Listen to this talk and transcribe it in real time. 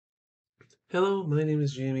Hello, my name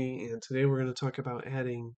is Jamie, and today we're going to talk about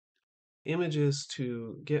adding images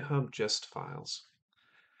to GitHub Gist files.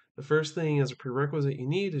 The first thing as a prerequisite you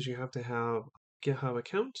need is you have to have a GitHub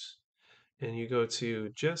account, and you go to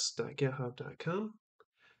gist.github.com.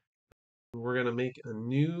 We're going to make a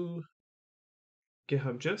new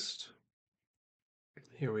GitHub Gist.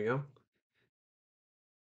 Here we go.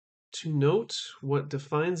 To note, what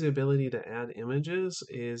defines the ability to add images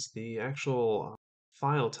is the actual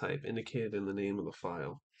file type indicated in the name of the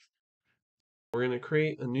file. We're going to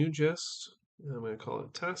create a new gist. I'm going to call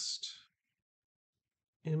it test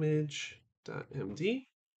image.md.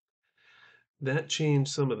 That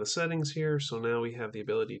changed some of the settings here, so now we have the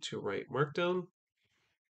ability to write Markdown.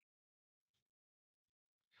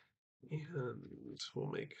 And we'll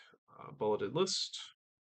make a bulleted list,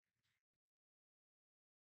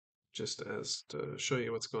 just as to show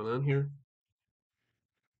you what's going on here.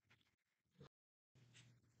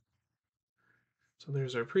 So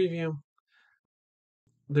there's our preview.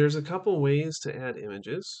 There's a couple ways to add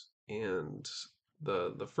images, and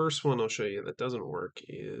the first one I'll show you that doesn't work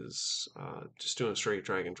is just doing a straight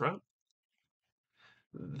drag and drop.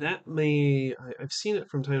 That I've seen it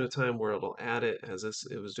from time to time where it'll add it as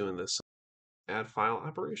it was doing this add file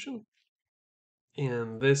operation,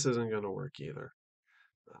 and this isn't going to work either.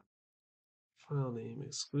 File name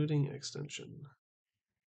excluding extension.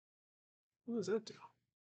 What does that do?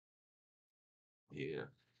 Yeah.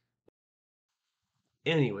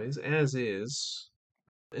 Anyways, as is,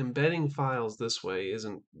 embedding files this way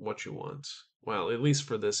isn't what you want. Well, at least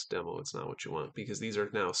for this demo, it's not what you want because these are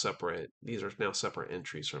now separate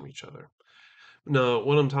entries from each other. No,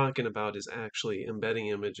 what I'm talking about is actually embedding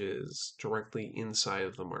images directly inside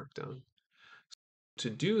of the Markdown. To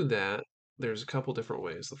do that, there's a couple different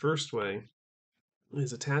ways. The first way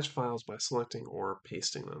is attach files by selecting or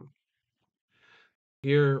pasting them.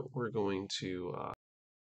 Here we're going to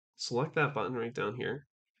select that button right down here.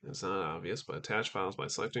 It's not obvious, but attach files by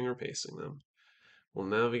selecting or pasting them. We'll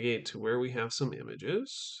navigate to where we have some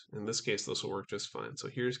images. In this case, this will work just fine. So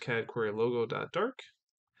here's CAD query logo.dark,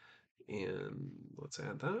 and let's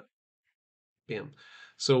add that. Bam.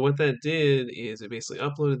 So what that did is it basically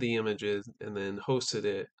uploaded the images and then hosted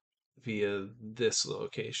it via this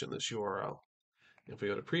location, this URL. If we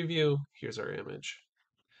go to preview, here's our image.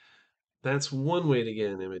 That's one way to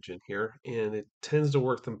get an image in here, and it tends to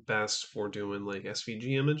work the best for doing like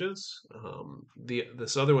SVG images.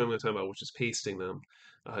 This other one I'm going to talk about, which is pasting them,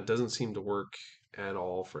 doesn't seem to work at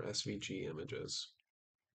all for SVG images.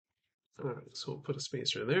 All right, so we'll put a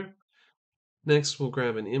spacer there. Next, we'll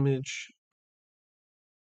grab an image,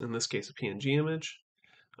 in this case a PNG image.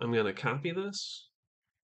 I'm going to copy this,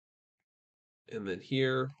 and then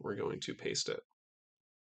here we're going to paste it.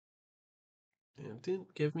 And it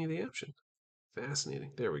didn't give me the option.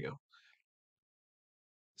 Fascinating. There we go.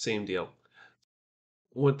 Same deal.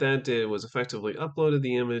 What that did was effectively uploaded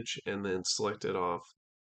the image and then selected off,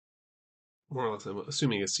 more or less, I'm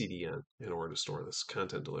assuming a CDN in order to store this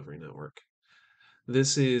content delivery network.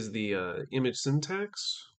 This is the image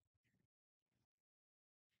syntax.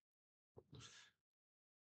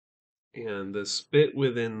 And this bit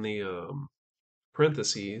within the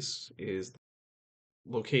parentheses is the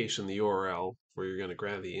location, the URL, where you're going to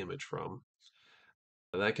grab the image from.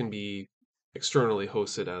 That can be externally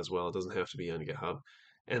hosted as well. It doesn't have to be on GitHub.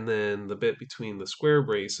 And then the bit between the square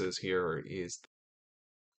braces here is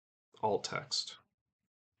alt text.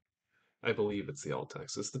 I believe it's the alt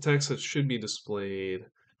text. It's the text that should be displayed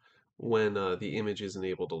when the image isn't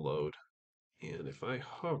able to load. And if I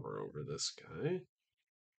hover over this guy,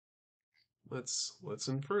 let's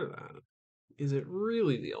infer that. Is it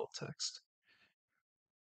really the alt text?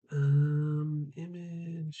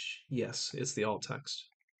 Image. Yes, it's the alt text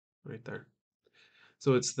right there.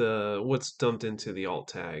 So it's what's dumped into the alt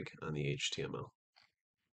tag on the HTML.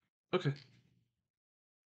 Okay.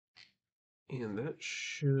 And that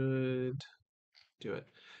should do it.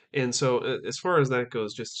 And so as far as that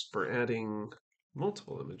goes, just for adding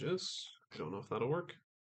multiple images, I don't know if that'll work.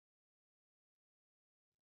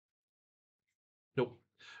 Nope.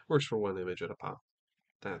 Works for one image at a pop.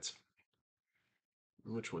 That's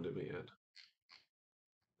which one did we add?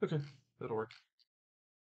 Okay, that'll work.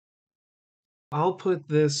 I'll put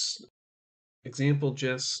this example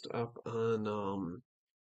gist up on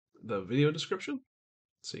the video description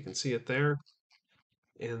so you can see it there.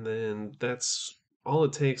 And then that's all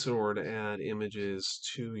it takes in order to add images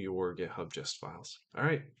to your GitHub Gist files. All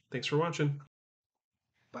right, thanks for watching.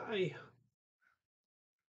 Bye.